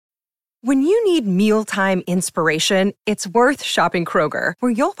When you need mealtime inspiration, it's worth shopping Kroger,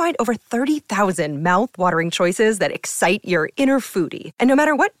 where you'll find over 30,000 mouth-watering choices that excite your inner foodie. And no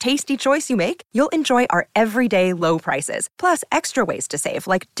matter what tasty choice you make, you'll enjoy our everyday low prices, plus extra ways to save,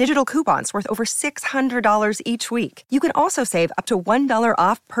 like digital coupons worth over $600 each week. You can also save up to $1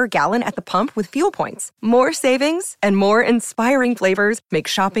 off per gallon at the pump with fuel points. More savings and more inspiring flavors make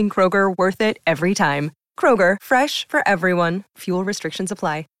shopping Kroger worth it every time. Kroger, fresh for everyone. Fuel restrictions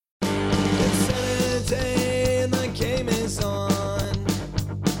apply.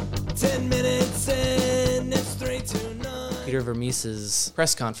 Peter Vermees's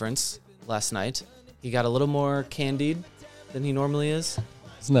press conference last night. He got a little more candid than he normally is.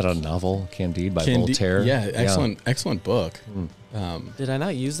 Isn't that a novel, Candide by Voltaire? Yeah, excellent book. Did I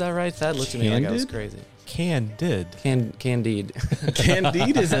not use that right? That looked at me like I was crazy. Candid. Candide.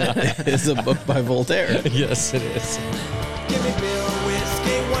 Candide is a book by Voltaire. Yes, it is. Give me beer or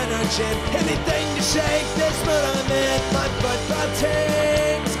whiskey, wine or gin, anything to shake this mood I'm in. My football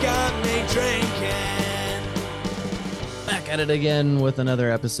team's got me drinking. Back at it again with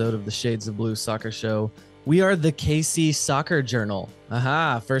another episode of the Shades of Blue Soccer Show. We are the KC Soccer Journal.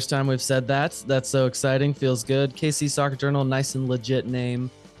 Aha, first time we've said that. That's so exciting. Feels good. KC Soccer Journal, nice and legit name.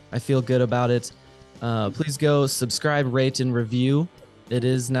 I feel good about it. Please go subscribe, rate, and review. It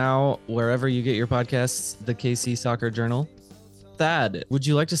is now, wherever you get your podcasts, the KC Soccer Journal. Thad, would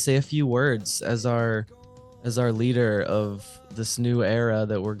you like to say a few words as our leader of this new era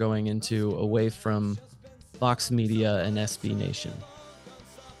that we're going into away from Vox Media and SB Nation?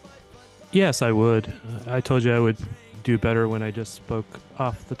 Yes, I would. I told you I would do better when I just spoke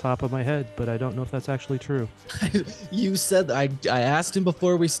off the top of my head, but I don't know if that's actually true. You said, I asked him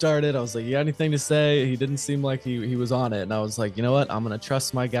before we started. I was like, you got anything to say? He didn't seem like he was on it. And I was like, you know what? I'm going to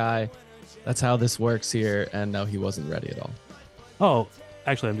trust my guy. That's how this works here. And no, he wasn't ready at all. Oh,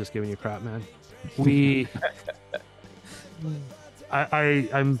 actually, I'm just giving you crap, man.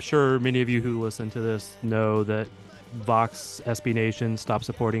 I'm sure many of you who listen to this know that Vox SB Nation stopped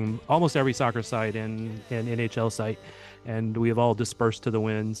supporting almost every soccer site and NHL site, and we have all dispersed to the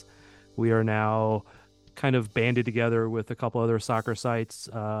winds. We are now kind of banded together with a couple other soccer sites,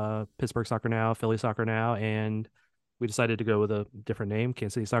 Pittsburgh Soccer Now, Philly Soccer Now, and we decided to go with a different name,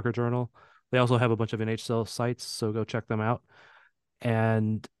 Kansas City Soccer Journal. They also have a bunch of NHL sites, so go check them out.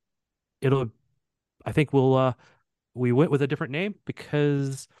 And I think we went with a different name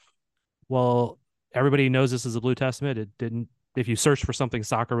because, well, everybody knows this is a Blue Testament. It didn't, if you search for something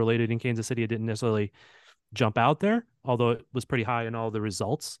soccer related in Kansas City, it didn't necessarily jump out there, although it was pretty high in all the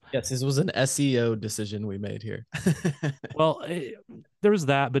results. Yes, this was an SEO decision we made here. Well, there was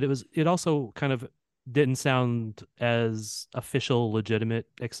that, but it also kind of didn't sound as official, legitimate,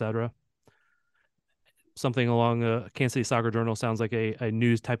 etc. Something along Kansas City Soccer Journal sounds like a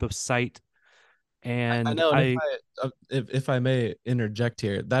news type of site. And I know, if I may interject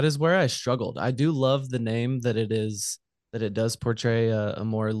here, that is where I struggled. I do love the name that it does portray a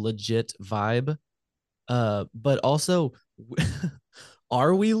more legit vibe. But also,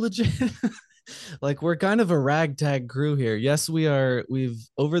 are we legit? Like, we're kind of a ragtag crew here. Yes, we've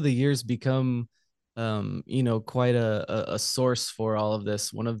over the years become, quite a source for all of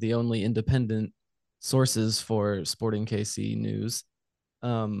this. One of the only independent sources for Sporting KC news.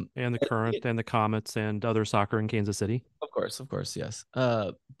 And the Current and the Comets and other soccer in Kansas City. Of course, yes.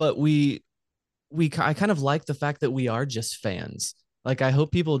 But I kind of like the fact that we are just fans. Like, I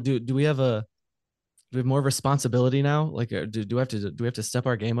hope people do we have more responsibility now? Like, do we have to step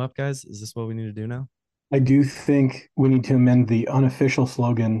our game up, guys? Is this what we need to do now? I do think we need to amend the unofficial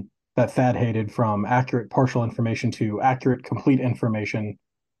slogan that Thad hated from accurate partial information to accurate complete information,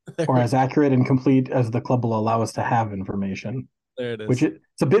 or as accurate and complete as the club will allow us to have information. There it is. Which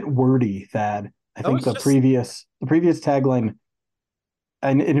it's a bit wordy, Thad. I think the previous tagline,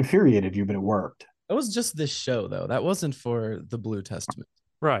 and it infuriated you, but it worked. That was just this show, though. That wasn't for the Blue Testament.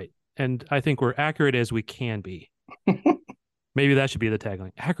 Right. And I think we're accurate as we can be. Maybe that should be the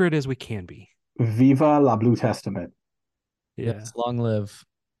tagline. Accurate as we can be. Viva la Blue Testament. Yeah. Yes, long live.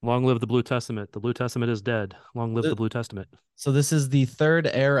 Long live the Blue Testament. The Blue Testament is dead. Long live the Blue Testament. So this is the third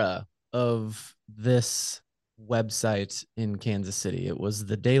era of this website in Kansas City. It was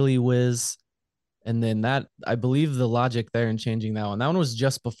the Daily Wiz, and then that, I believe the logic there in changing that one was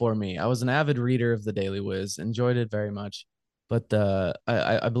just before me. I was an avid reader of the Daily Wiz, enjoyed it very much, but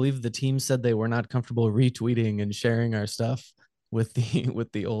I believe the team said they were not comfortable retweeting and sharing our stuff with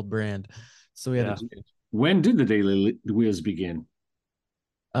the old brand, so we had to change. When did the Daily Wiz begin?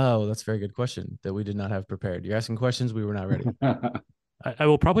 Oh, that's a very good question that we did not have prepared. You're asking questions we were not ready. I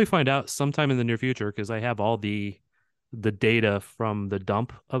will probably find out sometime in the near future because I have all the the data from the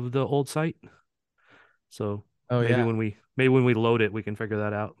dump of the old site. So maybe when we load it, we can figure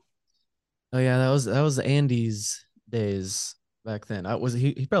that out. Oh yeah, that was Andy's days back then.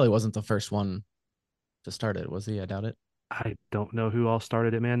 He probably wasn't the first one to start it, was he? I doubt it. I don't know who all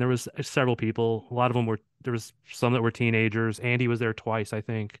started it, man. There was several people. A lot of them there was some that were teenagers. Andy was there twice, I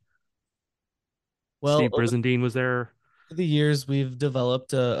think. Well, Steve Brizendine was there. Over the years, we've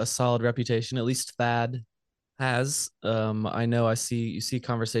developed a solid reputation. At least Thad has. I know you see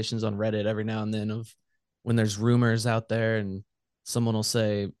conversations on Reddit every now and then of when there's rumors out there, and someone will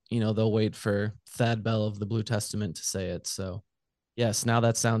say, they'll wait for Thad Bell of the Blue Testament to say it. So, yes, now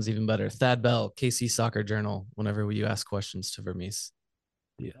that sounds even better. Thad Bell, KC Soccer Journal. Whenever you ask questions to Vermees.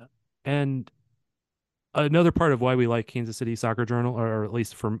 Yeah, and another part of why we like Kansas City Soccer Journal, or at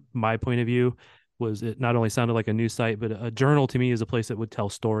least from my point of view, was it not only sounded like a news site, but a journal to me is a place that would tell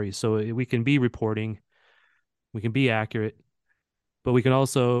stories. So we can be reporting, we can be accurate, but we can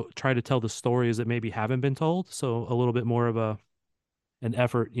also try to tell the stories that maybe haven't been told. So a little bit more of an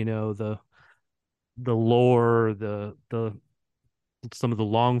effort, the lore, the some of the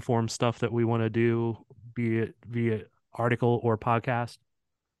long form stuff that we want to do, be it via article or podcast.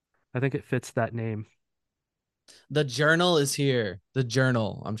 I think it fits that name. The journal is here. The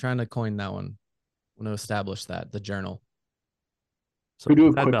journal. I'm trying to coin that one. I want to establish that. The journal. So we do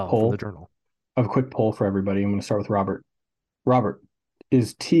a quick poll. The journal. A quick poll for everybody. I'm going to start with Robert. Robert,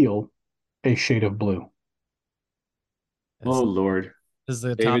 is teal a shade of blue? Oh Lord,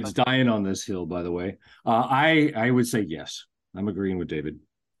 David's topic. dying on this hill. By the way, I would say yes. I'm agreeing with David.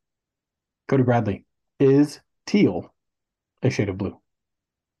 Cody Bradley, is teal a shade of blue?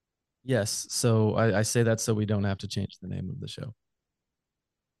 Yes. So I say that so we don't have to change the name of the show.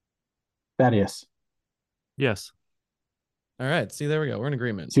 Thaddeus. Yes. All right. See, there we go. We're in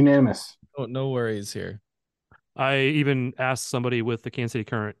agreement. It's unanimous. Oh, no worries here. I even asked somebody with the Kansas City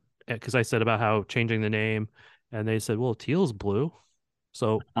Current, because I said about how changing the name, and they said, well, teal's blue.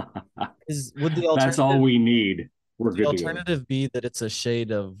 So that's all we need. We're good. The alternative be that it's a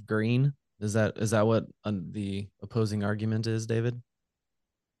shade of green. Is that what the opposing argument is, David?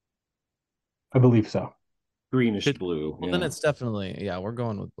 I believe so. Greenish blue. Well, then it's definitely, we're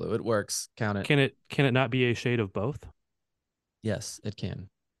going with blue. It works. Count it. Can it not be a shade of both? Yes, it can.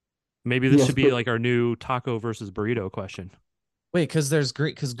 Maybe this should be like our new taco versus burrito question. Wait, because there's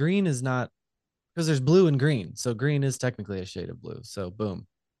green. Because green is not. Because there's blue and green, so green is technically a shade of blue. So boom,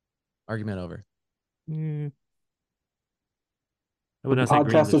 argument over. The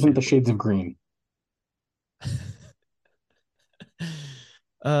podcast isn't the shades of green.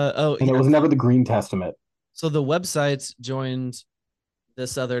 And it was never the Green Testament. So the website joined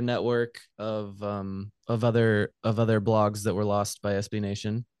this other network of other blogs that were lost by SB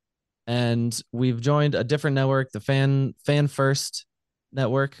Nation, and we've joined a different network. The Fan First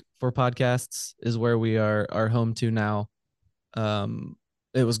network for podcasts is where we are home to now.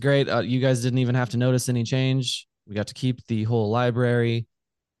 It was great. You guys didn't even have to notice any change. We got to keep the whole library.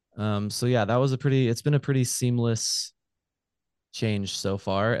 So yeah, it's been a pretty seamless change so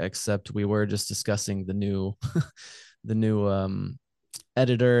far, except we were just discussing the new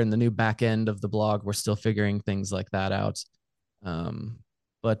editor and the new back end of the blog. We're still figuring things like that out.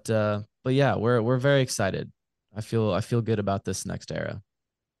 But yeah, we're very excited. I feel good about this next era.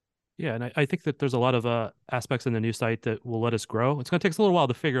 Yeah, and I think that there's a lot of aspects in the new site that will let us grow. It's going to take us a little while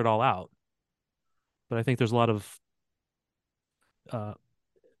to figure it all out, but I think there's a lot of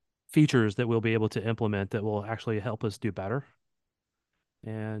features that we'll be able to implement that will actually help us do better.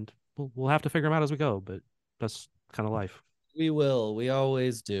 And we'll have to figure them out as we go, but that's kind of life. We will. We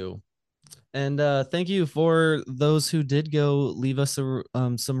always do. And thank you for those who did go leave us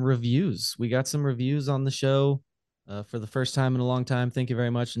some reviews. We got some reviews on the show for the first time in a long time. Thank you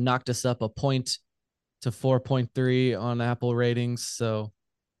very much. Knocked us up a point to 4.3 on Apple ratings. So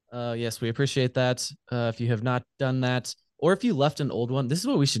yes, we appreciate that. If you have not done that, or if you left an old one, this is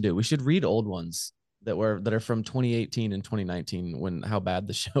what we should do. We should read old ones that are from 2018 and 2019, when how bad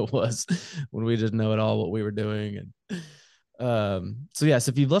the show was, when we didn't know at all what we were doing. And so yes,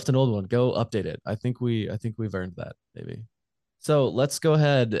 if you've left an old one, go update it. I think we've earned that, maybe. So let's go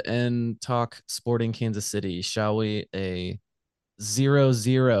ahead and talk Sporting Kansas City, shall we? A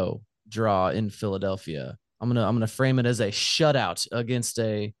 0-0 draw in Philadelphia. I'm gonna frame it as a shutout against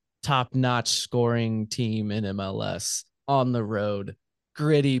a top-notch scoring team in MLS on the road.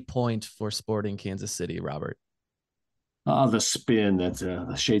 Gritty point for Sporting Kansas City, Robert. The spin that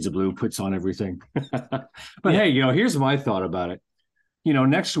the Shades of Blue puts on everything. But hey, here's my thought about it.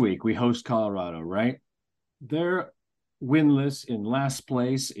 Next week we host Colorado, right? They're winless in last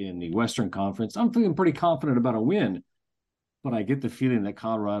place in the Western Conference. I'm feeling pretty confident about a win but I get the feeling that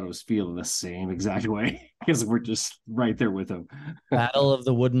Colorado's feeling the same exact way because we're just right there with them. Battle of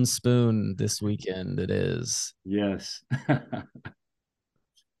the Wooden Spoon this weekend. It is. Yes.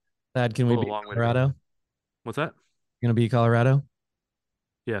 Thad, can we beat Colorado? What's that? Gonna beat Colorado?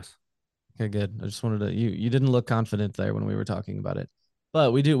 Yes. Okay, good. I just wanted to you didn't look confident there when we were talking about it.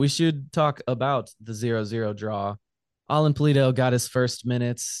 But we should talk about the 0-0 draw. Alan Pulido got his first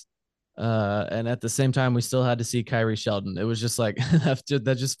minutes. And at the same time, we still had to see Kyrie Sheldon. It was just like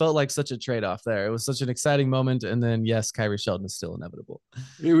that just felt like such a trade-off there. It was such an exciting moment. And then yes, Kyrie Sheldon is still inevitable.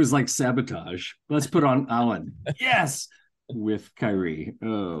 It was like sabotage. Let's put on Alan. Yes. With Kyrie.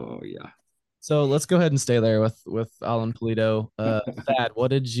 Oh yeah. So let's go ahead and stay there with Alan Pulido. Thad, what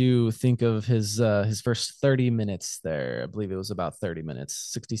did you think of his first 30 minutes there? I believe it was about 30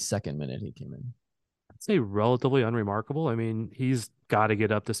 minutes, 62nd minute he came in. I'd say relatively unremarkable. I mean, he's got to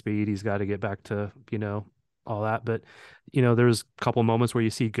get up to speed. He's got to get back to, all that. But, there's a couple moments where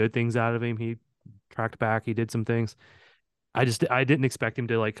you see good things out of him. He tracked back. He did some things. I didn't expect him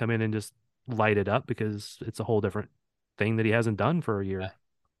to like come in and just light it up because it's a whole different thing that he hasn't done for a year.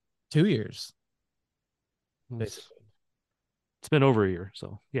 2 years. It's been over a year.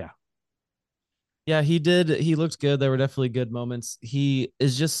 So, yeah. Yeah, he did. He looked good. There were definitely good moments. He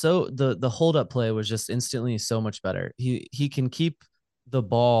is just so the hold up play was just instantly so much better. He can keep the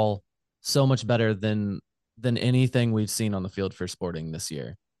ball so much better than anything we've seen on the field for Sporting this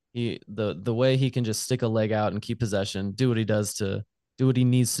year. The way he can just stick a leg out and keep possession, do what he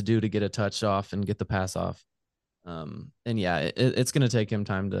needs to do to get a touch off and get the pass off. And yeah, it's going to take him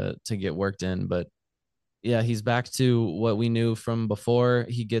time to get worked in, but yeah, he's back to what we knew from before.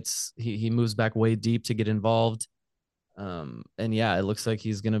 He moves back way deep to get involved. And yeah, it looks like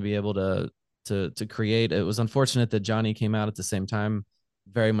he's going to be able to create. It was unfortunate that Johnny came out at the same time.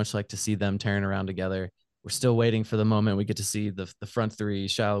 Very much like to see them tearing around together. We're still waiting for the moment we get to see the front three,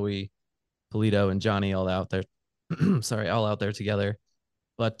 Shallowy, Pulido, and Johnny all out there. all out there together.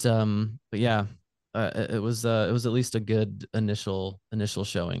 But yeah, it was at least a good initial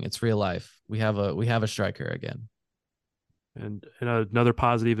showing. It's real life. We have a striker again. And another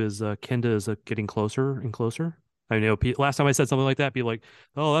positive is Kenda is getting closer and closer. I know last time I said something like that, be like,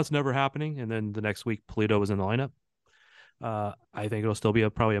 "Oh, that's never happening," and then the next week Pulido was in the lineup. I think it'll still be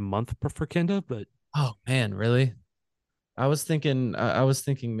probably a month for Kenda, but oh man, really? I was thinking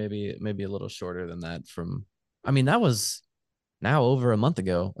maybe a little shorter than that. That was now over a month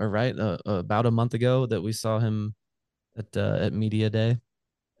ago, or right, about a month ago that we saw him at media day,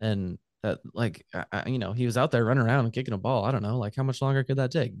 and that he was out there running around and kicking a ball. I don't know, like how much longer could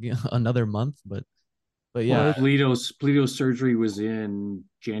that take? Another month, but yeah. Well, Pulido's surgery was in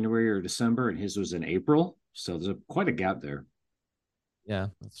January or December, and his was in April, so there's quite a gap there. Yeah,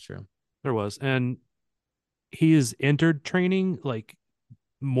 that's true. There was, and he has entered training, like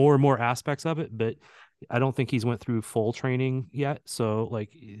more and more aspects of it, but I don't think he's went through full training yet. So like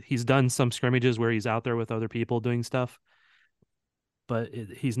he's done some scrimmages where he's out there with other people doing stuff, but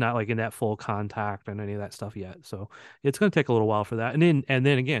he's not like in that full contact and any of that stuff yet. So it's going to take a little while for that. And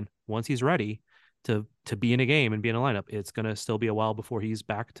then again, once he's ready to be in a game and be in a lineup, it's going to still be a while before he's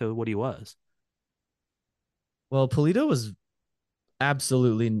back to what he was. Well, Pulido was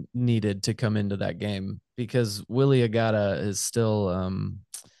absolutely needed to come into that game because Willie Agata is still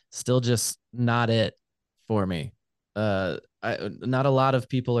just not it for me. Not a lot of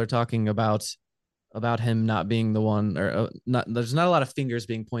people are talking about him not being the one, or there's not a lot of fingers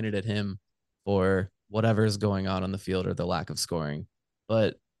being pointed at him for whatever is going on the field or the lack of scoring.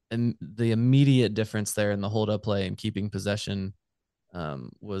 But the immediate difference there in the hold up play and keeping possession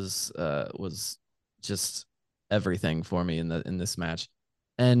was just everything for me in this match.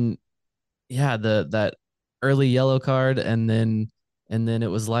 And yeah, that early yellow card, and then it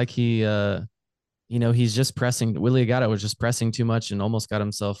was like he's just pressing. Willie Agata was just pressing too much and almost got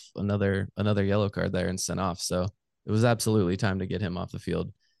himself another yellow card there and sent off. So it was absolutely time to get him off the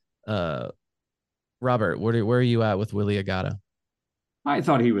field. Robert, where are you at with Willie Agata? I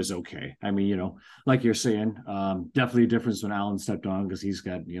thought he was okay. I mean, like you're saying, definitely a difference when Alan stepped on because he's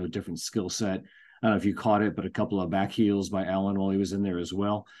got, different skill set. I don't know if you caught it, but a couple of back heels by Alan while he was in there as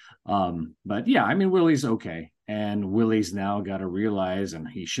well. But yeah, I mean, Willie's okay. And Willie's now got to realize, and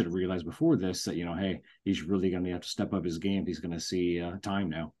he should have realized before this, that, hey, he's really going to have to step up his game if he's going to see time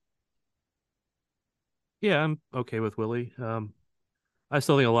now. Yeah, I'm okay with Willie. I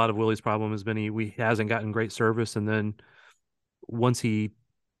still think a lot of Willie's problem has been he hasn't gotten great service. And then once he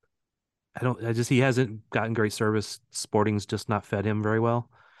hasn't gotten great service, Sporting's just not fed him very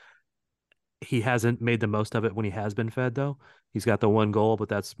well. He hasn't made the most of it when he has been fed, though. He's got the one goal, but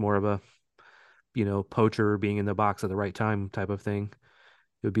that's more of a Poacher being in the box at the right time type of thing.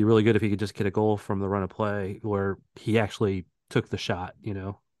 It would be really good if he could just get a goal from the run of play where he actually took the shot,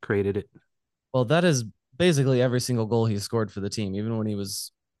 created it. Well, that is basically every single goal he scored for the team. Even when he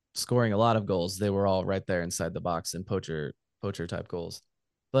was scoring a lot of goals, they were all right there inside the box in poacher type goals.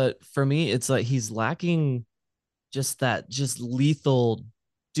 But for me, it's like he's lacking just lethal,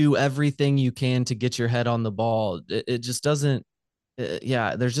 do everything you can to get your head on the ball. It just doesn't.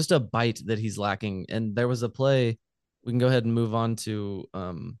 There's just a bite that he's lacking. And there was a play. We can go ahead and move on to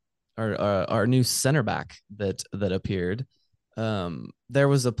our new center back that appeared. There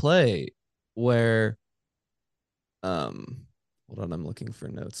was a play where hold on, I'm looking for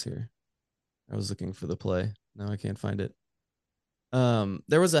notes here. I was looking for the play. Now I can't find it.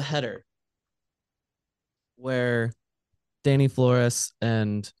 There was a header where Danny Flores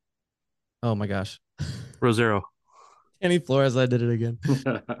and oh my gosh. Rosero. Danny Flores, I did it again.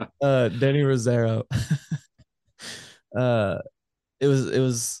 Danny Rosero. It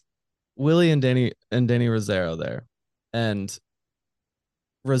was Willie and Danny Rosero there. And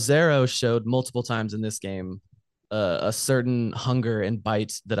Rosero showed multiple times in this game a certain hunger and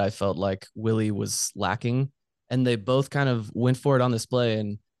bite that I felt like Willie was lacking. And they both kind of went for it on this play.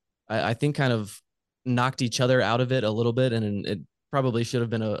 And I think kind of knocked each other out of it a little bit. And it probably should have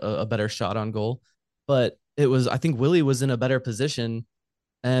been a better shot on goal. But I think Willie was in a better position.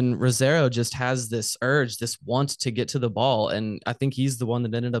 And Rosero just has this urge, this want to get to the ball. And I think he's the one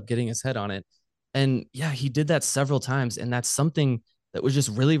that ended up getting his head on it. And yeah, he did that several times. And that's something that was just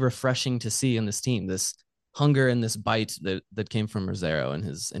really refreshing to see in this team, this hunger and this bite that came from Rosero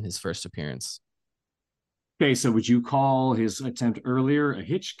in his first appearance. Okay, so would you call his attempt earlier a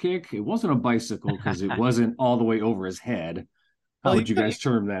hitch kick? It wasn't a bicycle because it wasn't all the way over his head. How would you guys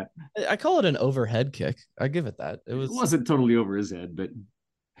term that? I call it an overhead kick. I give it that. It wasn't totally over his head, but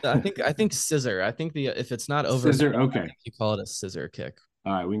I think scissor. I think if it's not over scissor, okay, you call it a scissor kick.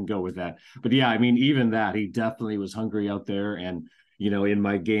 All right, we can go with that. But yeah, I mean, even that, he definitely was hungry out there. And in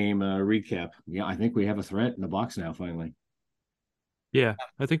my game recap, I think we have a threat in the box now. Finally, yeah,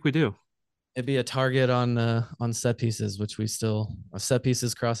 I think we do. It'd be a target on set pieces, which we still set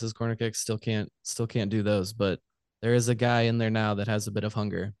pieces, crosses, corner kicks, still can't do those. But there is a guy in there now that has a bit of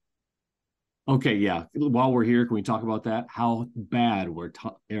hunger. Okay, yeah. While we're here, can we talk about that? How bad were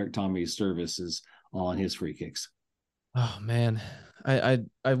Erik Thomme's services on his free kicks? Oh man, I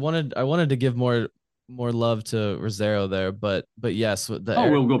wanted to give more love to Rosero there, but yes, we'll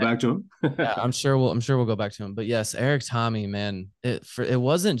go back to him. Yeah, I'm sure we'll go back to him. But yes, Erik Thomme, man, it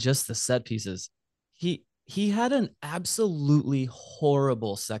wasn't just the set pieces. He had an absolutely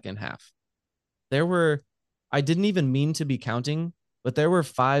horrible second half. I didn't even mean to be counting, but there were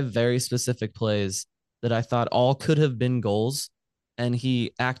 5 very specific plays that I thought all could have been goals, and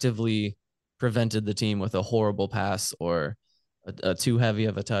he actively prevented the team with a horrible pass or a too heavy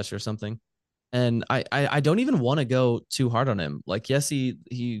of a touch or something. And I don't even want to go too hard on him. Like, yes,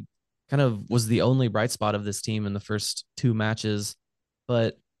 he kind of was the only bright spot of this team in the first 2 matches,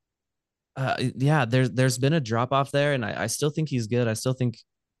 but yeah, there's been a drop off there, and I still think he's good. I still think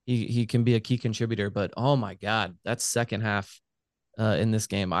he can be a key contributor, but oh my God, that second half in this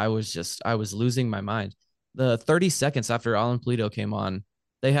game, I was losing my mind. The 30 seconds after Alan Pulido came on,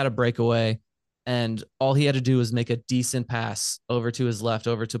 they had a breakaway, and all he had to do was make a decent pass over to his left,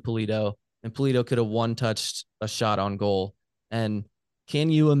 over to Pulido, and Pulido could have one-touched a shot on goal. And can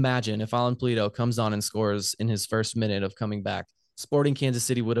you imagine if Alan Pulido comes on and scores in his first minute of coming back? Sporting Kansas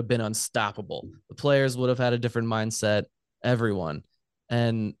City would have been unstoppable. The players would have had a different mindset, everyone.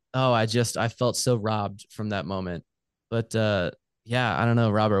 And I felt so robbed from that moment. But yeah, I don't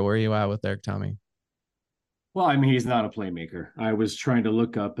know, Robert, where are you at with Erik Thomme? Well, I mean, he's not a playmaker. I was trying to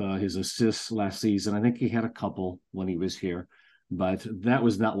look up his assists last season. I think he had a couple when he was here, but that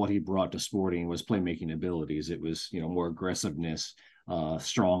was not what he brought to Sporting, was playmaking abilities. It was, more aggressiveness,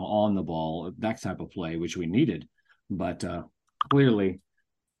 strong on the ball, that type of play, which we needed. But clearly,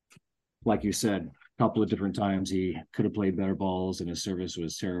 like you said, a couple of different times he could have played better balls and his service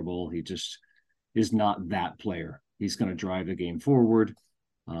was terrible. He just is not that player. He's going to drive the game forward,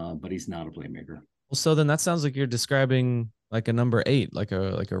 but he's not a playmaker. Well, so then that sounds like you're describing like a number 8, like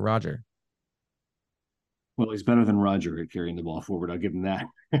a Roger. Well, he's better than Roger at carrying the ball forward. I'll give him that.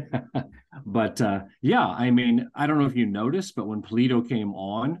 But yeah, I mean, I don't know if you noticed, but when Pulido came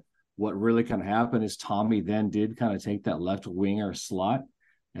on, what really kind of happened is Thomme then did kind of take that left winger slot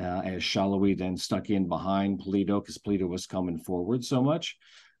as Shalhoub then stuck in behind Pulido because Pulido was coming forward so much.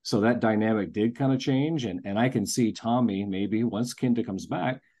 So that dynamic did kind of change. And I can see Thomme maybe once Kinda comes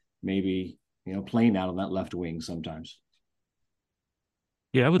back, maybe, playing out on that left wing sometimes.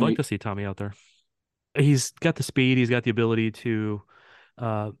 Yeah, I would like to see Thomme out there. He's got the speed. He's got the ability to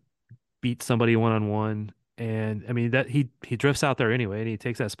uh, beat somebody one-on-one. And I mean that he drifts out there anyway, and he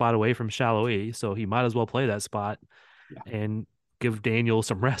takes that spot away from Shallow E, so he might as well play that spot and give Daniel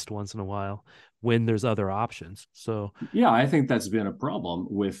some rest once in a while when there's other options. So yeah, I think that's been a problem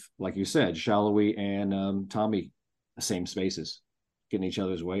with, like you said, Shallowy and Tommy, same spaces, getting each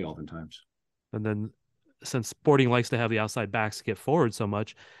other's way oftentimes. And then since Sporting likes to have the outside backs get forward so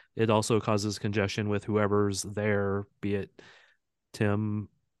much, it also causes congestion with whoever's there, be it Tim,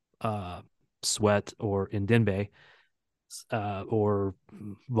 Sweat, or Ndembe, or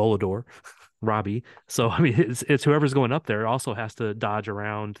Volador, Robbie. So I mean, it's whoever's going up there also has to dodge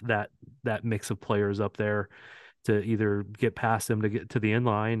around that mix of players up there to either get past them to get to the end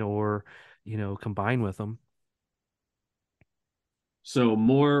line or combine with them. So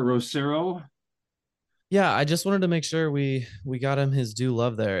more Rosero. Yeah, I just wanted to make sure we got him his due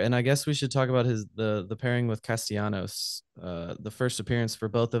love there, and I guess we should talk about the pairing with Castellanos. The first appearance for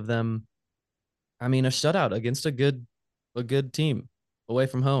both of them. I mean, a shutout against a good team away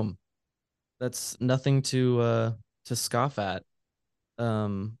from home. That's nothing to scoff at.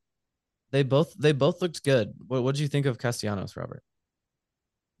 They both looked good. What did you think of Castellanos, Robert?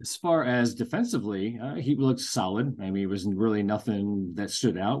 As far as defensively, he looked solid. I mean, it was really nothing that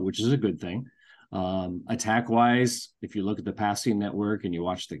stood out, which is a good thing. Attack wise, if you look at the passing network and you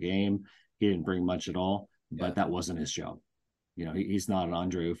watch the game, he didn't bring much at all, but that wasn't his job. He's not an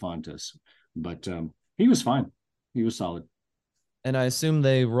Andre Ufantis, but he was fine. He was solid. And I assume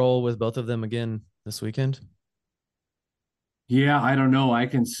they roll with both of them again this weekend. Yeah, I don't know. I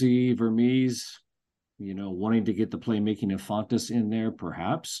can see Vermes, wanting to get the playmaking of Fontes in there,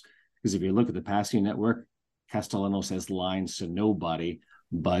 perhaps, because if you look at the passing network, Castellanos has lines to nobody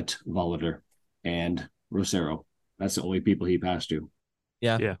but Volador and Rosero. That's the only people he passed to.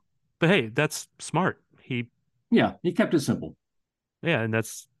 Yeah. But hey, that's smart. He kept it simple. Yeah, and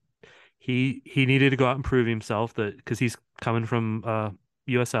that's he needed to go out and prove himself because he's coming from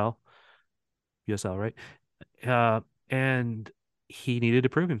USL, right? And he needed to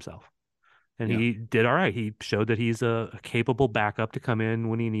prove himself. And he did all right. He showed that he's a capable backup to come in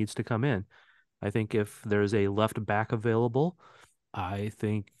when he needs to come in. I think if there's a left back available, I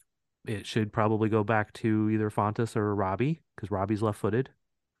think it should probably go back to either Fontes or Robbie, because Robbie's left-footed,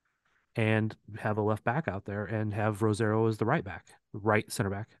 and have a left back out there and have Rosero as the right center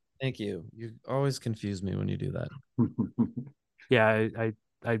back. Thank you. You always confuse me when you do that. Yeah,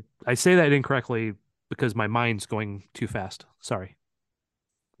 I say that incorrectly because my mind's going too fast. Sorry.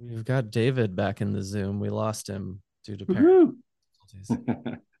 We've got David back in the Zoom. We lost him due to parent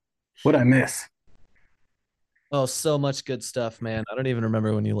difficulties. What'd I miss? Oh, so much good stuff, man. I don't even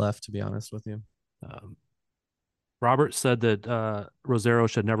remember when you left, to be honest with you. Robert said that Rosero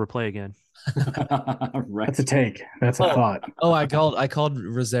should never play again. Right. That's a take. That's a thought. Oh, I called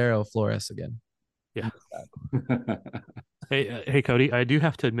Rosero Flores again. Yeah. Hey, Cody, I do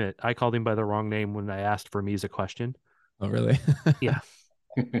have to admit, I called him by the wrong name when I asked for Mies a question. Oh, really? Yeah.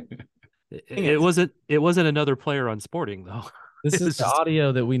 It wasn't another player on Sporting though. This is the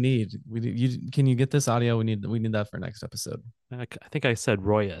audio that we need. Can you get this audio? We need that for next episode. I think I said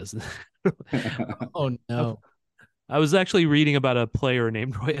Royes. Oh no. I was actually reading about a player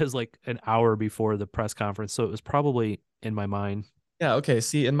named Royes like an hour before the press conference, so it was probably in my mind. Yeah, okay.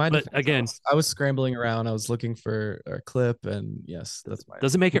 See, in my defense, again, I was scrambling around. I was looking for a clip, and yes, that's my.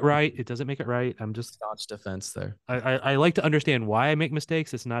 Doesn't make it right. It doesn't make it right. I'm just staunch defense there. I like to understand why I make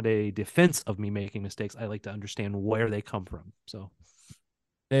mistakes. It's not a defense of me making mistakes. I like to understand where they come from. So,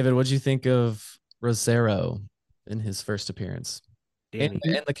 David, what do you think of Rosero in his first appearance? And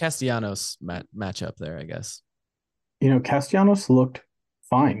the Castellanos matchup there, I guess. Castellanos looked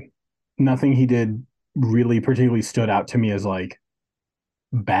fine. Nothing he did really particularly stood out to me as like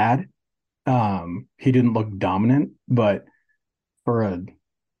bad. He didn't look dominant, but for a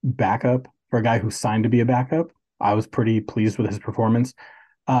backup, for a guy who signed to be a backup, I was pretty pleased with his performance.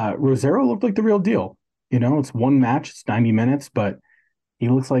 Rosero looked like the real deal. It's one match, it's 90 minutes, but he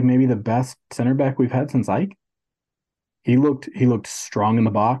looks like maybe the best center back we've had since Ike. He looked strong in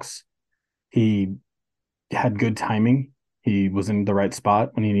the box. He had good timing. He was in the right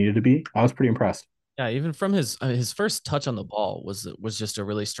spot when he needed to be. I was pretty impressed. Yeah, even from his first touch on the ball was just a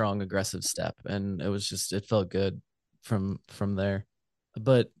really strong, aggressive step, and it felt good from there.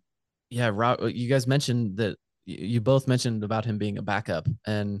 But yeah, you guys mentioned that you both mentioned about him being a backup,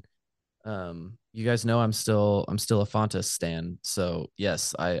 and you guys know I'm still a Fontes stan. So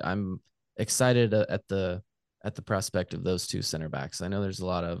yes, I'm excited at the prospect of those two center backs. I know there's a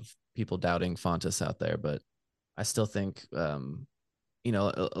lot of people doubting Fontes out there, but I still think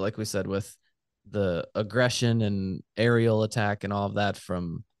like we said with the aggression and aerial attack and all of that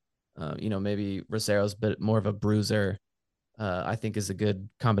from, maybe Rocero's bit more of a bruiser. I think is a good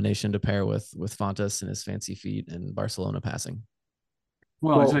combination to pair with Fontas and his fancy feet and Barcelona passing.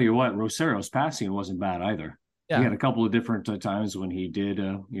 Well, I tell you what, Rocero's passing wasn't bad either. Yeah. He had a couple of different times when he did,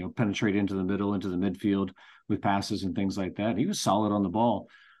 penetrate into the middle, into the midfield with passes and things like that. He was solid on the ball.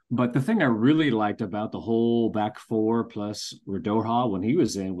 But the thing I really liked about the whole back four plus Radoja when he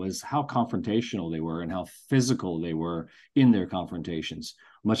was in was how confrontational they were and how physical they were in their confrontations.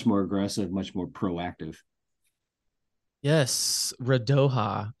 Much more aggressive, much more proactive. Yes,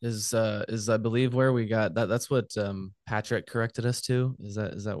 Radoja is I believe where we got that. That's what Patrick corrected us to. Is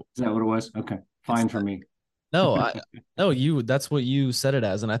that what it was? Okay, fine for me. No, that's what you said it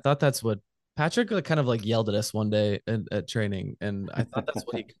as, and I thought that's what Patrick kind of like yelled at us one day at training, and I thought that's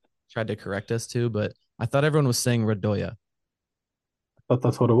what he tried to correct us to, but I thought everyone was saying Radoja. But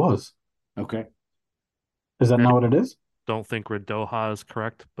that's what it was. Okay. Is that not what it is? Don't think Radoja is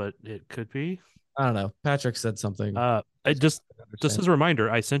correct, but it could be. I don't know. Patrick said something. Just as a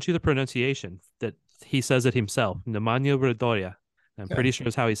reminder, I sent you the pronunciation that he says it himself. Nemanja Radoja. I'm pretty sure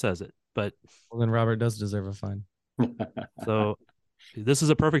is how he says it. But then Robert does deserve a fine. So this is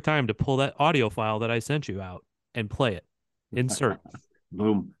a perfect time to pull that audio file that I sent you out and play it. Insert.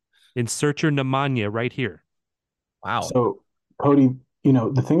 Boom. Insert your Nemanja right here. Wow. So Cody,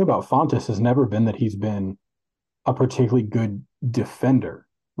 the thing about Fontas has never been that he's been a particularly good defender,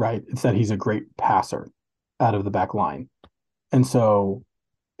 right? It's that he's a great passer out of the back line. And so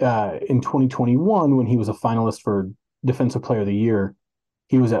in 2021, when he was a finalist for Defensive Player of the Year,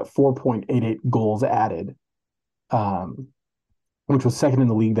 he was at 4.88 goals added, which was second in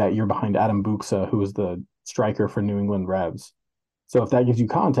the league that year behind Adam Buksa, who was the striker for New England Revs. So if that gives you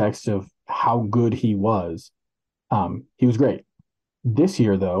context of how good he was great. This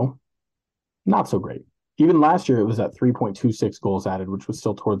year, though, not so great. Even last year, it was at 3.26 goals added, which was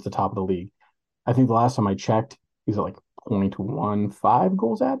still towards the top of the league. I think the last time I checked, he's at like 0.15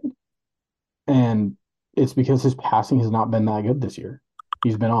 goals added. And it's because his passing has not been that good this year.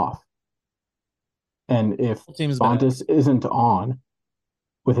 He's been off. And if Fontas isn't on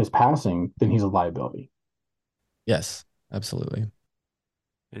with his passing, then he's a liability. Yes, absolutely.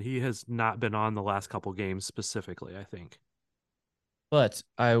 And he has not been on the last couple games specifically, I think. But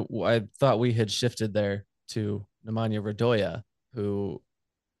I thought we had shifted there to Nemanja Radoja, who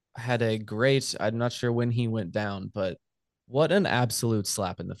had a great, I'm not sure when he went down, but what an absolute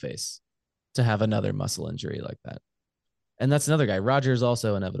slap in the face to have another muscle injury like that. And that's another guy. Roger's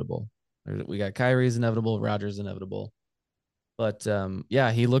also inevitable. We got Kyrie's inevitable, Roger's inevitable. But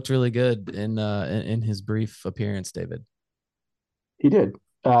he looked really good in his brief appearance, David. He did.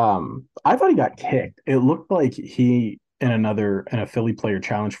 I thought he got kicked. It looked like he and a Philly player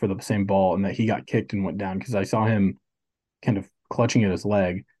challenged for the same ball, and that he got kicked and went down because I saw him kind of clutching at his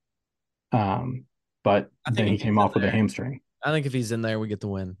leg. But then he came off with a hamstring. I think if he's in there, we get the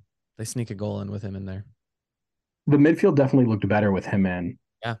win. They sneak a goal in with him in there. The midfield definitely looked better with him in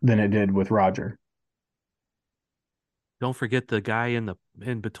than it did with Roger. Don't forget the guy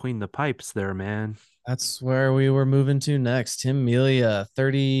in between the pipes there, man. That's where we were moving to next. Tim Melia,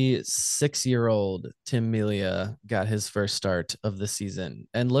 36-year-old Tim Melia, got his first start of the season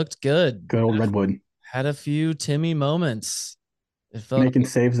and looked good. Good old Redwood. Had a few Timmy moments. It felt making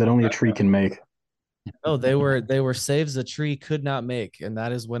saves that only a tree can make. Oh, they were saves a tree could not make, and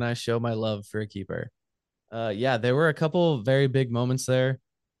that is when I show my love for a keeper. There were a couple very big moments there.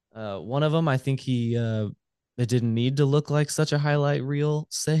 One of them, I think it didn't need to look like such a highlight reel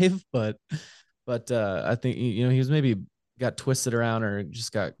save, but I think he was maybe got twisted around or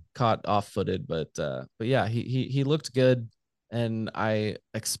just got caught off-footed, but he looked good, and I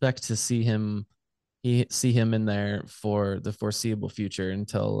expect to see him in there for the foreseeable future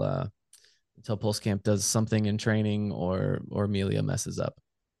until Pulskamp does something in training or Melia messes up.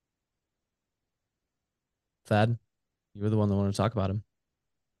 Thad, you were the one that wanted to talk about him.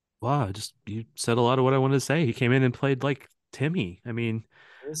 Wow, you said a lot of what I wanted to say. He came in and played like Timmy. I mean,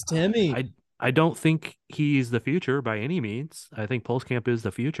 it's Timmy. I don't think he's the future by any means. I think Pulskamp is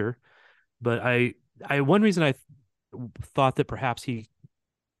the future, but one reason I thought that perhaps he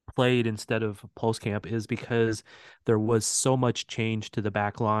played instead of Pulskamp is because there was so much change to the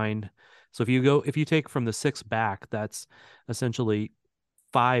back line. So if you take from the 6 back, that's essentially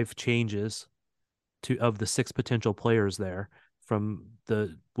 5 changes of the 6 potential players there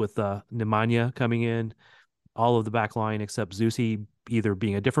with Nemanja coming in, all of the back line except Zusi either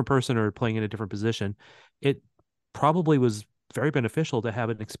being a different person or playing in a different position. It probably was very beneficial to have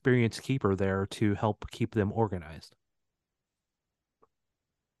an experienced keeper there to help keep them organized.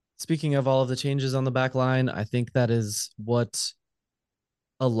 speaking of all of the changes on the back line, I think that is what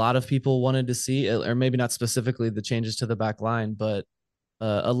a lot of people wanted to see, or maybe not specifically the changes to the back line, but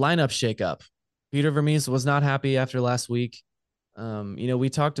a lineup shakeup. Peter Vermes was not happy after last week. We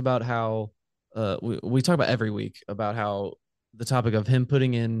talked about how we talk about every week about how the topic of him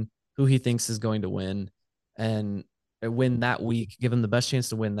putting in who he thinks is going to win and win that week, give him the best chance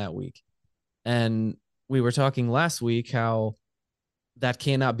to win that week. And we were talking last week how that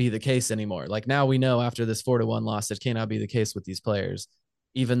cannot be the case anymore. Like now we know after this 4-1 loss, it cannot be the case with these players,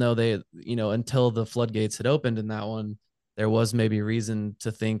 even though they, until the floodgates had opened in that one, there was maybe reason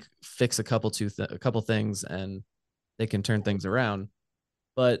to think fix a couple things and they can turn things around.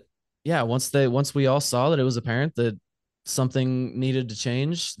 But yeah, once we all saw that it was apparent that something needed to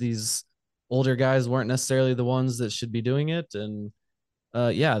change, these older guys weren't necessarily the ones that should be doing it. And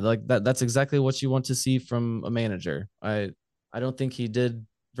like that's exactly what you want to see from a manager. I don't think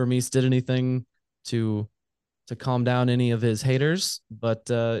Vermes did anything to calm down any of his haters, but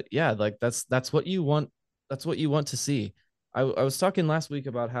like that's what you want. That's what you want to see. I was talking last week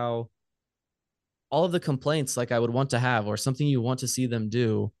about how all of the complaints like I would want to have or something you want to see them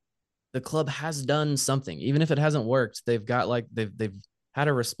do, the club has done something. Even if it hasn't worked, they've got like they've had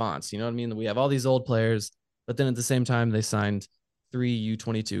a response. You know what I mean? We have all these old players, but then at the same time they signed 3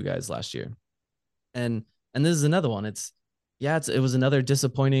 U22 guys last year. And this is another one. It was another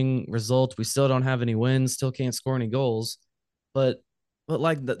disappointing result. We still don't have any wins, still can't score any goals. But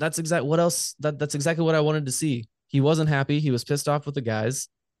like that's exactly what I wanted to see. He wasn't happy. He was pissed off with the guys,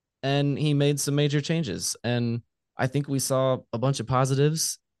 and he made some major changes. And I think we saw a bunch of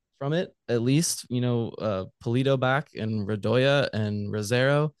positives from it, at least. Polito back and Radoya and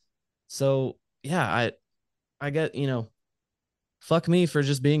Rosero. So yeah, I get, fuck me for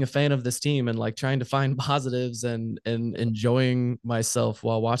just being a fan of this team and like trying to find positives and enjoying myself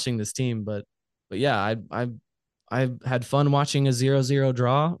while watching this team. But yeah, I had fun watching a 0-0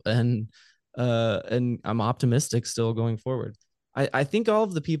 draw, and I'm optimistic still going forward. I think all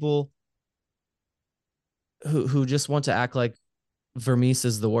of the people who just want to act like Vermes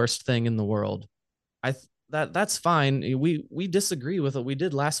is the worst thing in the world, that's fine. We disagree with what we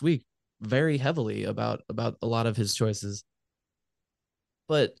did last week very heavily about a lot of his choices.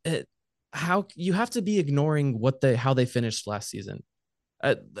 But how you have to be ignoring how they finished last season.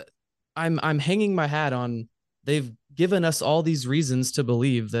 I'm hanging my hat on. They've given us all these reasons to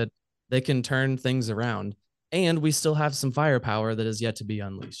believe that they can turn things around, and we still have some firepower that is yet to be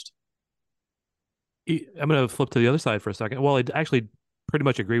unleashed. I'm going to flip to the other side for a second. Well, I actually pretty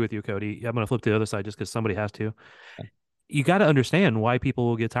much agree with you, Cody. I'm going to flip to the other side just because somebody has to. Okay. You got to understand why people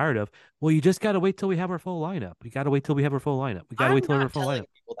will get tired of, well, you just got to wait till we have our full lineup. We got to wait till we have our full lineup. We got to wait till we have our full lineup.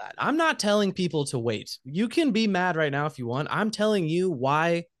 I'm not telling people to wait. You can be mad right now if you want. I'm telling you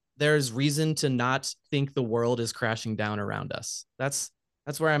why there's reason to not think the world is crashing down around us. That's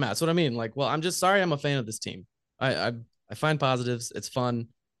where I'm at. That's what I mean. Like, well, I'm just sorry I'm a fan of this team. I find positives. It's fun.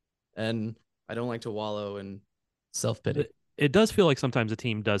 And I don't like to wallow in self-pity. It does feel like sometimes a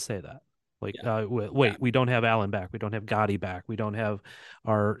team does say that. Like, we don't have Allen back. We don't have Gotti back. We don't have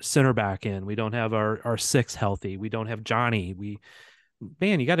our center back in. We don't have our six healthy. We don't have Johnny.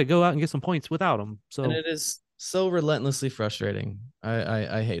 You got to go out and get some points without him. So, and it is so relentlessly frustrating.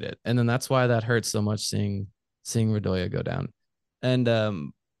 I hate it. And then that's why that hurts so much seeing Radoya go down. And,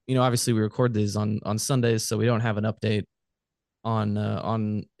 obviously we record these on Sundays, so we don't have an update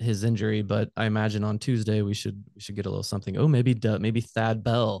on his injury, but I imagine on Tuesday we should get a little something. Oh, maybe Thad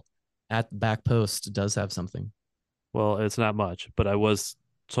Bell at the back post does have something. Well, it's not much, but I was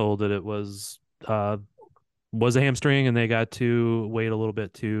told that it was a hamstring, and they got to wait a little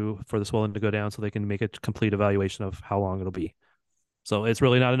bit for the swelling to go down so they can make a complete evaluation of how long it'll be. So it's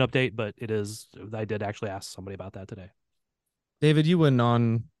really not an update, but it is. I did actually ask somebody about that today. David, you went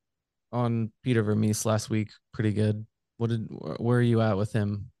on Peter Vermes last week pretty good. Where are you at with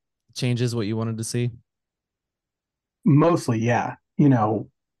him? Changes what you wanted to see? Mostly, yeah.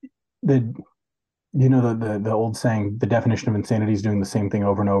 The old saying, the definition of insanity is doing the same thing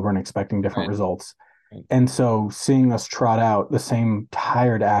over and over and expecting different results. Right. And so seeing us trot out the same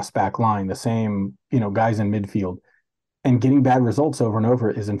tired ass back line, the same, guys in midfield, and getting bad results over and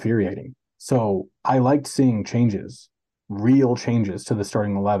over is infuriating. So I liked seeing real changes to the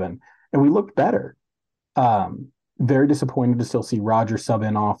starting 11, and we looked better. Very disappointed to still see Roger sub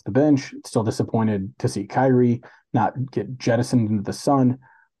in off the bench. Still disappointed to see Kyrie not get jettisoned into the sun.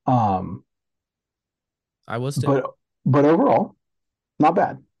 I was too. But overall, not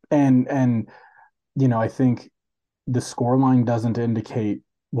bad. And I think the scoreline doesn't indicate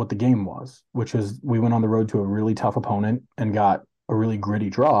what the game was, which is we went on the road to a really tough opponent and got a really gritty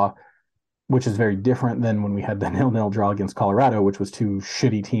draw, which is very different than when we had the 0-0 draw against Colorado, which was two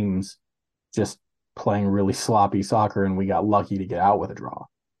shitty teams just playing really sloppy soccer, and we got lucky to get out with a draw.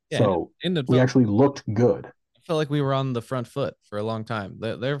 Yeah, so we actually looked good. I felt like we were on the front foot for a long time.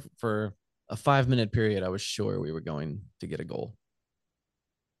 There for a 5-minute period, I was sure we were going to get a goal.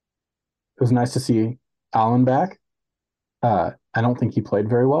 It was nice to see Allen back. I don't think he played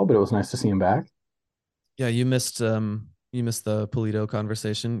very well, but it was nice to see him back. Yeah, you missed the Pulido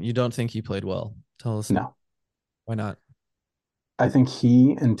conversation. You don't think he played well? Tell us. No. Why not? I think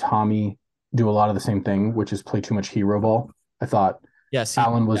he and Tommy do a lot of the same thing, which is play too much hero ball. I thought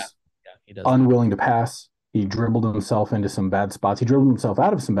Allen was unwilling to pass. He dribbled himself into some bad spots. He dribbled himself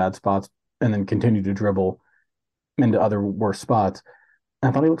out of some bad spots and then continued to dribble into other worse spots. And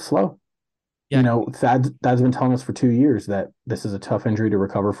I thought he looked slow. Yeah. You know, Thad's been telling us for 2 years that this is a tough injury to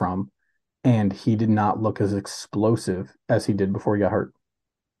recover from, and he did not look as explosive as he did before he got hurt.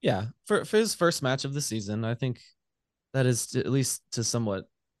 Yeah, for his first match of the season, I think that is at least to somewhat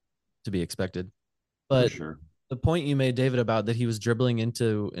to be expected. But sure. The point you made, David, about that he was dribbling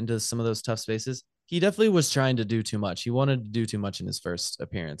into some of those tough spaces, he definitely was trying to do too much. He wanted to do too much in his first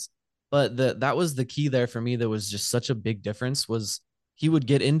appearance. But that was the key there for me. That was just such a big difference was he would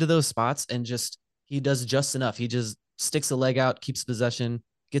get into those spots and he does just enough. He just sticks a leg out, keeps possession,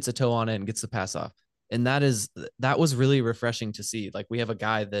 gets a toe on it, and gets the pass off. And that was really refreshing to see. Like, we have a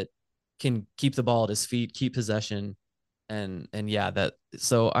guy that can keep the ball at his feet, keep possession. And yeah,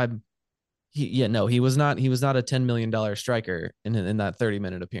 he was not a $10 million striker in that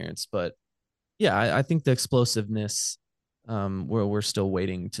 30-minute appearance. But yeah, I think the explosiveness, we're still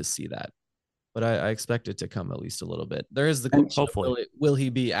waiting to see that. But I expect it to come at least a little bit. There is the question, hopefully, will he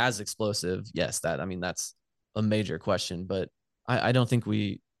be as explosive? Yes, that's a major question. But I don't think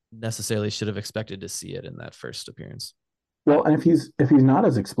we necessarily should have expected to see it in that first appearance. Well, and if he's not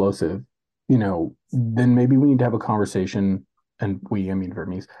as explosive, then maybe we need to have a conversation, and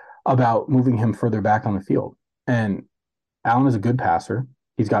Vermes, about moving him further back on the field. And Allen is a good passer.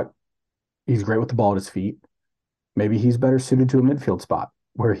 He's great with the ball at his feet. Maybe he's better suited to a midfield spot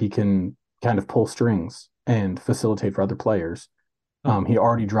where he can kind of pull strings and facilitate for other players. He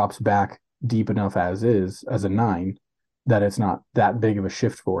already drops back deep enough as a 9 that it's not that big of a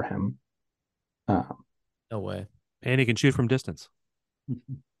shift for him. No way. And he can shoot from distance.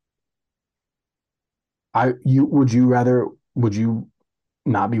 Would you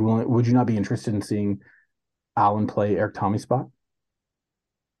not be interested in seeing Allen play Eric Tommy's spot?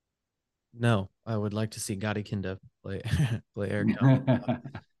 No, I would like to see Gadi Kinda play Eric Tommy.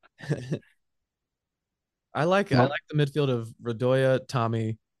 I like the midfield of Radoya,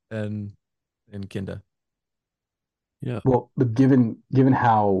 Tommy, and Kinda. Yeah. Well, but given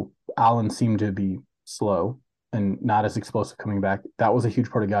how Allen seemed to be slow and not as explosive coming back, that was a huge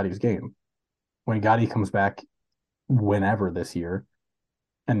part of Gadi's game. When Gadi comes back whenever this year,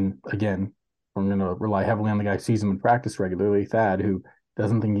 and again, I'm going to rely heavily on the guy who sees him in practice regularly, Thad, who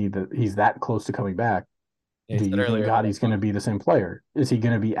doesn't think he's that close to coming back. Do you think Gadi's going to be the same player? Is he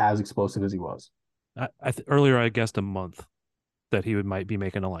going to be as explosive as he was? Earlier I guessed a month that he might be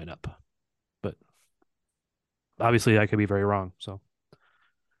making a lineup, but obviously I could be very wrong. So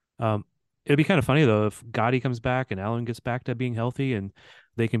it'd be kind of funny though if Gadi comes back and Allen gets back to being healthy, and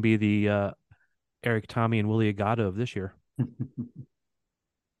they can be the Eric Tommy and Willie Agata of this year.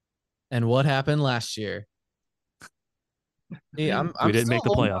 And what happened last year? Hey, we didn't make the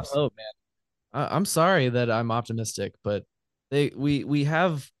playoffs. Oh man, I'm sorry that I'm optimistic, but we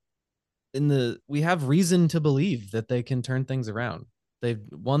have reason to believe that they can turn things around. They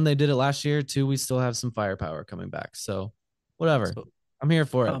did it last year. 2, we still have some firepower coming back. So whatever, I'm here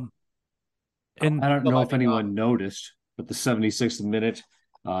for it. And I don't know if anyone noticed, but the 76th minute,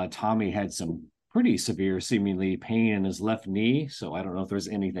 Tommy had some pretty severe, seemingly pain in his left knee. So I don't know if there's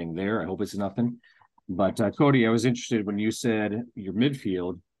anything there. I hope it's nothing. But Cody, I was interested when you said your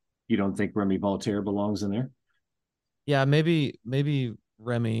midfield, you don't think Remy Voltaire belongs in there? Yeah, maybe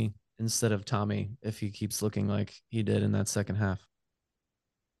Remy instead of Tommy if he keeps looking like he did in that second half.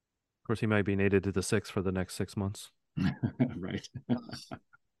 Of course, he might be nated to the 6 for the next 6 months. Right.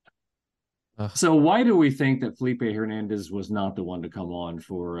 So why do we think that Felipe Hernandez was not the one to come on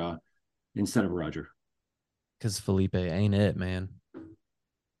for instead of Roger? Because Felipe ain't it, man.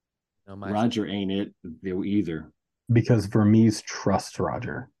 No, Roger ain't it either. Because Vermes trusts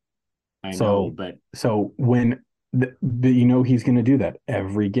Roger. I know, but so when he's going to do that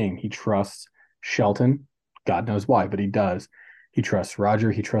every game. He trusts Shelton. God knows why, but he does. He trusts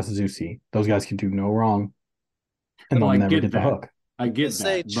Roger. He trusts Zusi. Those guys can do no wrong, and they'll never get the hook. I get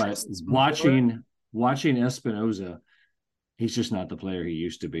that, but watching Espinoza, he's just not the player he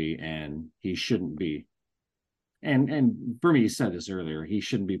used to be, and he shouldn't be. And for me, you said this earlier, he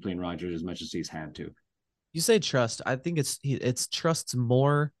shouldn't be playing Rodgers as much as he's had to. You say trust. I think it's trusts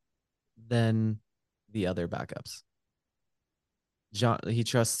more than the other backups. He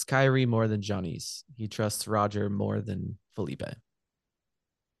trusts Kyrie more than Johnny's. He trusts Roger more than Felipe.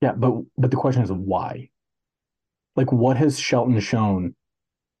 Yeah, but the question is why? Like, what has Shelton shown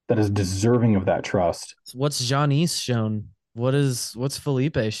that is deserving of that trust? What's Johnny's shown? What's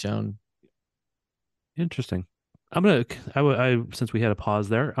Felipe shown? Interesting. Since we had a pause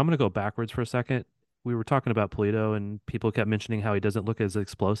there, I'm gonna go backwards for a second. We were talking about Polito, and people kept mentioning how he doesn't look as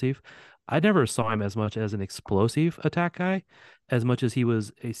explosive. I never saw him as much as an explosive attack guy, as much as he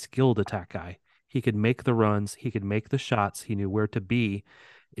was a skilled attack guy. He could make the runs, he could make the shots, he knew where to be.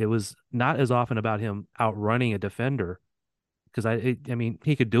 It was not as often about him outrunning a defender, because I mean,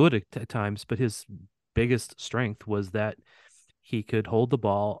 he could do it at times, but his biggest strength was that he could hold the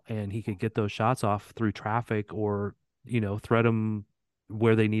ball and he could get those shots off through traffic, or, thread them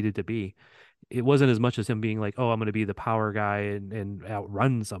where they needed to be. It wasn't as much as him being like, oh, I'm going to be the power guy and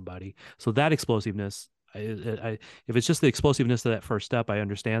outrun somebody. So that explosiveness, if it's just the explosiveness of that first step, I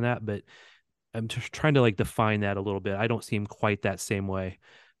understand that, but I'm just trying to like define that a little bit. I don't see him quite that same way.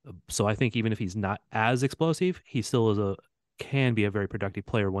 So I think even if he's not as explosive, he still can be a very productive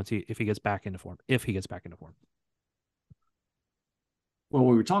player if he gets back into form. Well,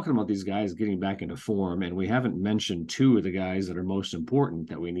 we were talking about these guys getting back into form, and we haven't mentioned two of the guys that are most important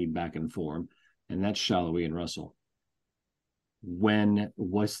that we need back in form, and that's Salloi and Russell.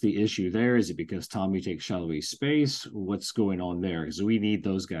 What's the issue there? Is it because Tommy takes Salloi's space? What's going on there? Because we need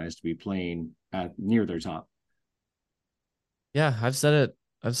those guys to be playing near their top. Yeah, I've said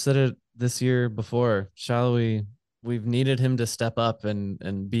it this year before. Salloi, we've needed him to step up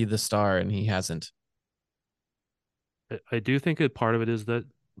and be the star, and he hasn't. I do think that part of it is that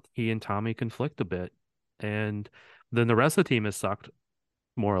he and Tommy conflict a bit, and then the rest of the team has sucked,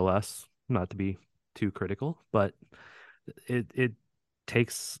 more or less. Not to be too critical, but it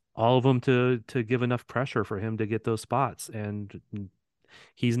takes all of them to give enough pressure for him to get those spots, and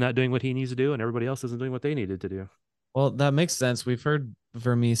he's not doing what he needs to do, and everybody else isn't doing what they needed to do. Well, that makes sense. We've heard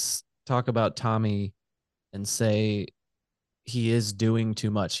Vermes talk about Tommy and say he is doing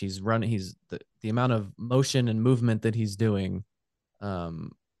too much. He's the amount of motion and movement that he's doing.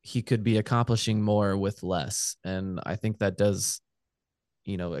 He could be accomplishing more with less. And I think that does,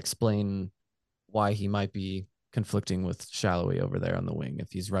 explain why he might be conflicting with Salloi over there on the wing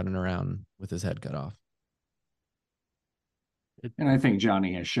if he's running around with his head cut off. And I think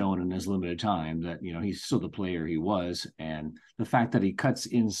Johnny has shown in his limited time that, he's still the player he was. And the fact that he cuts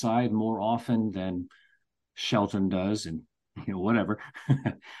inside more often than Shelton does, and whatever,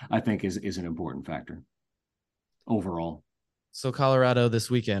 I think is an important factor overall. So Colorado this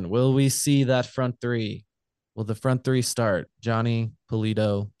weekend, will we see that front three? Will the front three start? Johnny,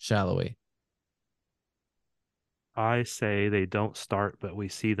 Polito, Salloi. I say they don't start, but we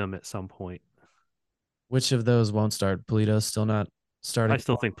see them at some point. Which of those won't start? Polito's still not starting. I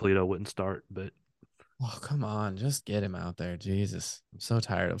still think Polito wouldn't start, but oh, come on, just get him out there. Jesus, I'm so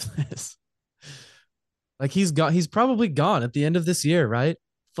tired of this. Like he's probably gone at the end of this year, right?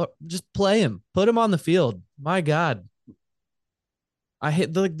 Just play him, put him on the field. My God, I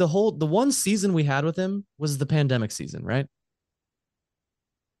hate the one season we had with him was the pandemic season, right? Is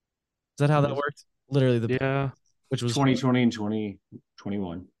that how that worked? Literally, which was 2020 and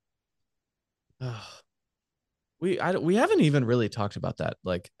 2021. We haven't even really talked about that.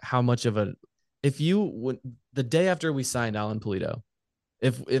 Like how much of the day after we signed Alan Polito,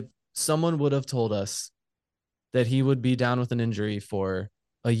 if someone would have told us that he would be down with an injury for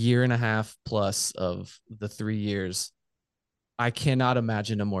a year and a half plus of the 3 years, I cannot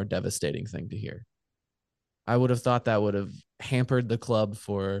imagine a more devastating thing to hear. I would have thought that would have hampered the club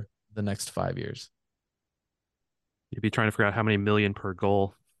for the next 5 years. You'd be trying to figure out how many million per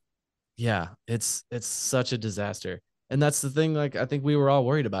goal. Yeah, it's such a disaster. And that's the thing, like, I think we were all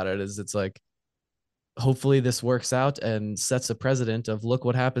worried about it, is it's like, hopefully this works out and sets a precedent of look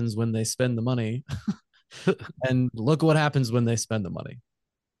what happens when they spend the money. And look what happens when they spend the money.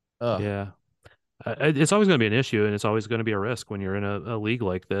 Yeah. It's always going to be an issue, and it's always going to be a risk when you're in a league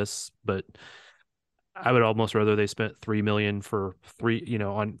like this. But I would almost rather they spent $3 million for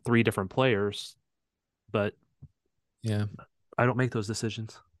on 3 different players. But yeah, I don't make those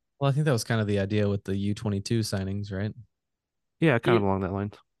decisions. Well, I think that was kind of the idea with the U22 signings, right? Yeah, kind of along that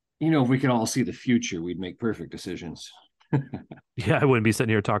line. If we could all see the future, we'd make perfect decisions. Yeah, I wouldn't be sitting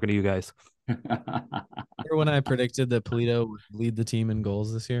here talking to you guys. Remember when I predicted that Polito would lead the team in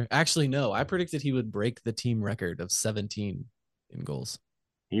goals this year? Actually, no, I predicted he would break the team record of 17 in goals.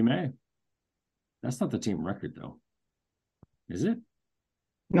 He may. That's not the team record, though. Is it?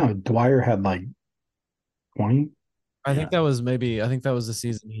 No, Dwyer had like 20. I think that was the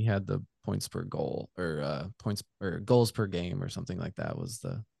season he had the points per goal or points or goals per game or something like that was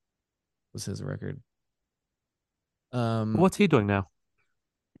his record. What's he doing now?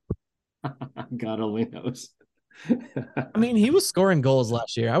 God only knows. I mean, he was scoring goals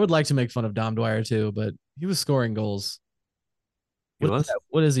last year. I would like to make fun of Dom Dwyer too, but he was scoring goals.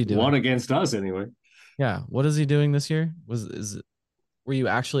 What is he doing? One against us anyway. Yeah. What is he doing this year? Were you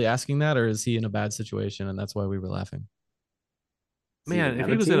actually asking that, or is he in a bad situation and that's why we were laughing? Man, if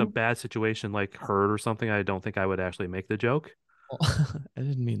he was in a bad situation, like hurt or something, I don't think I would actually make the joke. Well, I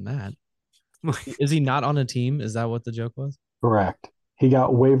didn't mean that. Is he not on a team? Is that what the joke was? Correct. He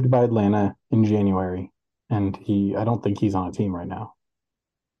got waived by Atlanta in January, and I don't think he's on a team right now.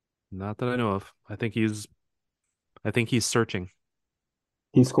 Not that I know of. I think he's searching.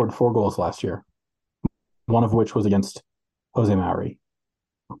 He scored 4 goals last year, one of which was against Jose Maury,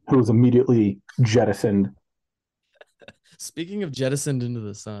 who was immediately jettisoned. Speaking of jettisoned into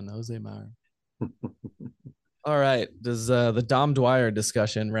the sun, Jose Maury. All right. Does the Dom Dwyer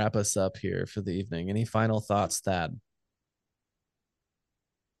discussion wrap us up here for the evening? Any final thoughts, Thad?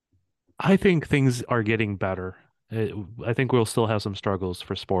 I think things are getting better. I think we'll still have some struggles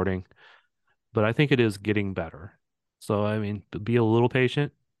for Sporting, but I think it is getting better. So, I mean, be a little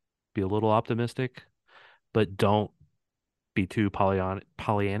patient, be a little optimistic, but don't be too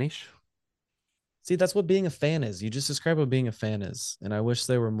Pollyannish. See, that's what being a fan is. You just described what being a fan is, and I wish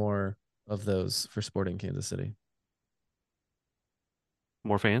there were more of those for Sporting Kansas City.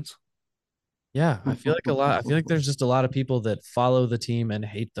 More fans? Yeah, I feel like there's just a lot of people that follow the team and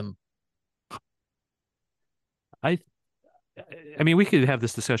hate them. I mean, we could have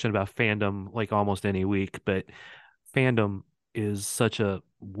this discussion about fandom like almost any week, but fandom is such a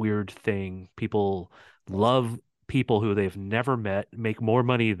weird thing. People love people who they've never met, make more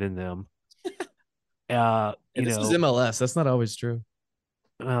money than them. This is MLS. That's not always true.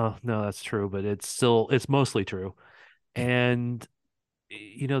 Oh, no, that's true, but it's mostly true. And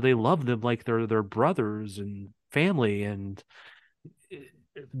they love them like they're their brothers and family, and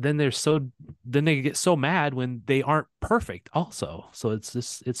then they get so mad when they aren't perfect also. So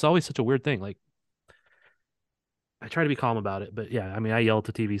it's always such a weird thing. Like, I try to be calm about it, but yeah, I mean, I yell at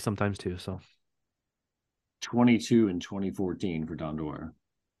the TV sometimes too. So 22 in 2014 for Dom Dwyer.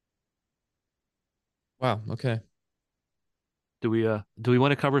 Wow. Okay. Do we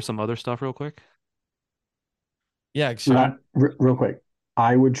want to cover some other stuff real quick? Yeah, sure. Real quick.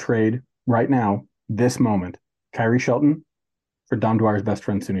 I would trade right now, this moment, Kyrie Shelton for Dom Dwyer's best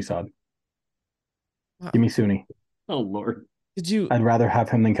friend, Sunny Saad. Wow. Give me Sunny. Oh, Lord. I'd rather have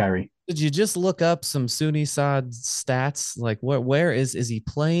him than Kyrie. Did you just look up some Sunny Saad stats? Like, where is he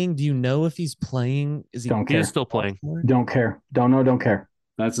playing? Do you know if he's playing? He is still playing. Don't care. Don't know. Don't care.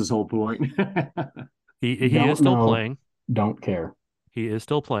 That's his whole point. He is still playing. Don't care. He is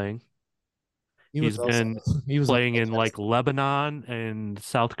still playing. He's been playing in like Lebanon and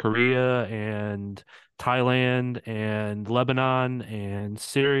South Korea and Thailand and Lebanon and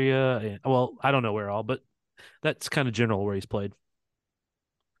Syria. And, well, I don't know where all, but that's kind of general where he's played.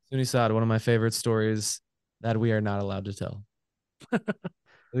 Sunny Saad, one of my favorite stories that we are not allowed to tell. At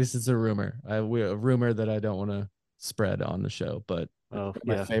least it's a rumor. A rumor that I don't want to spread on the show, but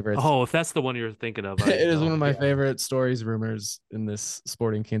my favorite. Oh, if that's the one you're thinking of, it is one of my favorite stories, rumors in this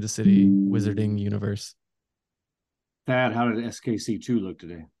Sporting Kansas City wizarding universe. Thad, how did SKC2 look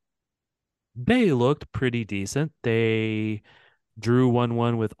today? They looked pretty decent. They drew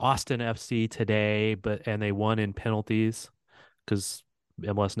 1-1 with Austin FC today, and they won in penalties because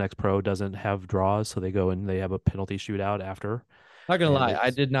MLS Next Pro doesn't have draws, so they go and they have a penalty shootout after. Not gonna lie,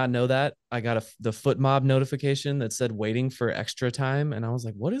 I did not know that. I got the foot mob notification that said waiting for extra time, and I was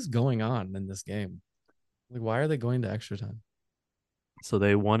like, "What is going on in this game? Like, why are they going to extra time?" So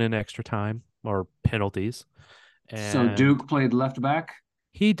they won in extra time or penalties. And so Duke played left back?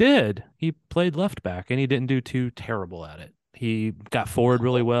 He did. He played left back, and he didn't do too terrible at it. He got forward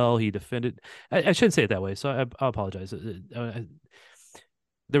really well. He defended. I shouldn't say it that way, so I apologize.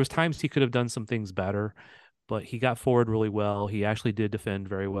 There was times he could have done some things better, but he got forward really well. He actually did defend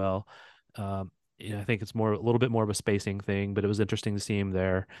very well. I think it's a little bit more of a spacing thing, but it was interesting to see him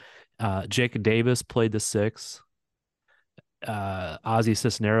there. Jake Davis played the 6. Ozzy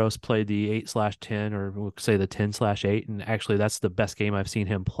Cisneros played the 8/10, or we'll say the 10/8, and actually that's the best game I've seen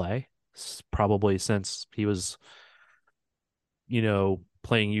him play, probably since he was,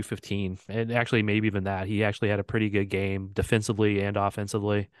 playing U15, and actually maybe even that. He actually had a pretty good game defensively and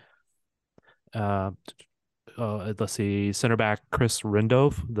offensively. Let's see, center back Chris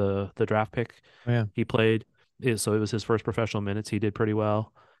Rindove, the draft pick. Oh, yeah. He played, so it was his first professional minutes. He did pretty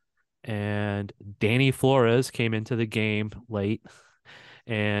well. And Danny Flores came into the game late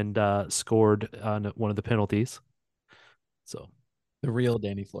and scored on one of the penalties. So The real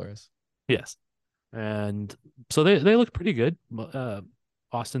Danny Flores. yes. And so they look pretty good.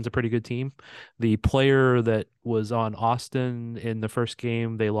 Austin's a pretty good team. The player that was on Austin in the first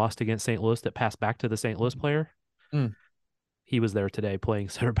game they lost against St. Louis that passed back to the St. Louis player, he was there today playing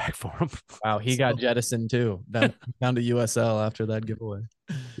center back for him. Wow, he got jettisoned too. Down to USL after that giveaway.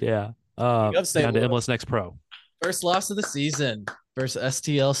 Yeah. Down to MLS Next Pro. First loss of the season versus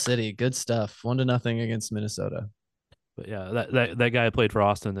STL City. Good stuff. 1-0 against Minnesota. But yeah, that guy played for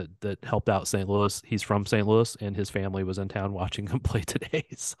Austin that helped out St. Louis. He's from St. Louis, and his family was in town watching him play today.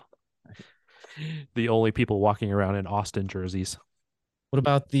 So the only people walking around in Austin jerseys. What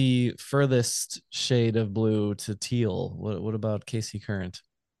about the furthest shade of blue to teal? What about KC Current?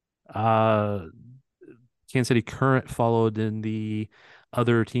 Kansas City Current followed in the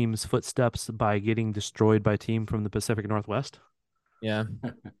other team's footsteps by getting destroyed by a team from the Pacific Northwest. Yeah.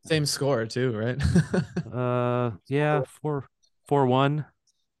 Same score too, right? Yeah, 4-1.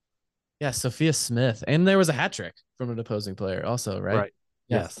 Yeah, Sophia Smith. And there was a hat trick from an opposing player also, right? Right.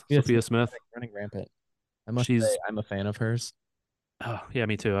 Yes. Sophia Smith running rampant. I must say I'm a fan of hers. Oh, yeah,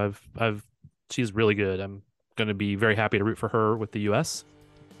 me too. She's really good. I'm going to be very happy to root for her with the US.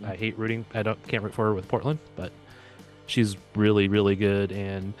 I hate rooting. Can't root for her with Portland, but she's really, really good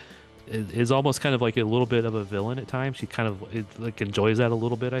and is almost kind of like a little bit of a villain at times. She kind of like enjoys that a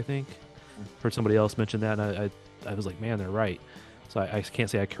little bit, I think. Heard somebody else mention that, and I was like, man, they're right. So I can't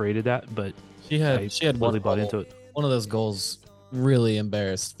say I created that, but she had really bought into it. One of those goals really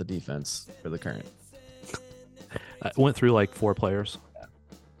embarrassed the defense for the Current. I went through like 4 players.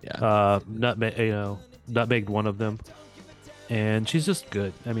 Yeah. Nutmegged one of them. And she's just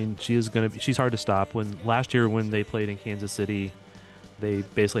good. I mean, she's hard to stop. Last year when they played in Kansas City, they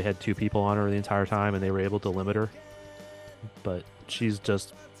basically had 2 people on her the entire time, and they were able to limit her. But she's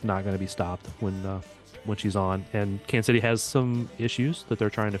just not going to be stopped when she's on. And Kansas City has some issues that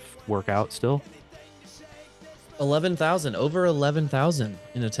they're trying to work out still. 11,000, over 11,000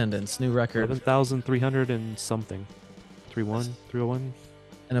 in attendance, new record. 11,300 and something. 301.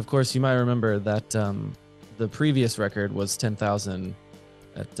 And of course, you might remember that the previous record was 10,000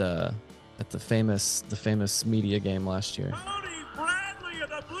 at the famous media game last year. Cody Bradley of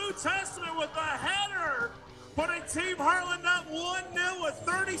the Blue Testament with a header, putting Team Heartland up 1-0 with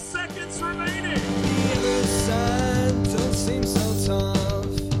 30 seconds remaining. The other side don't seem so tough,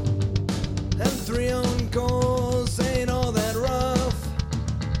 and 3 own goals ain't all that rough.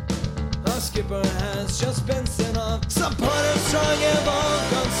 Our skipper has just been sent off. Supporters strong and ball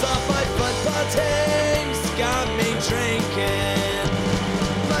comes off. My football team's got me drinking.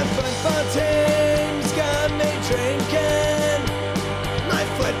 My football team's got me drinking. My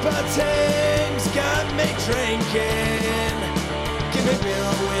football team's got me drinking. Give me beer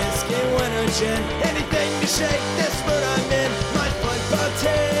or whiskey, wine or gin, anything to shake this mood I'm in. My football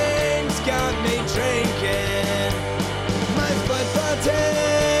team's got me drinking. My football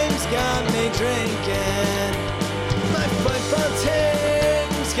team's got me drinking. My football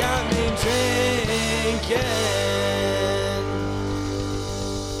team's got me drinking.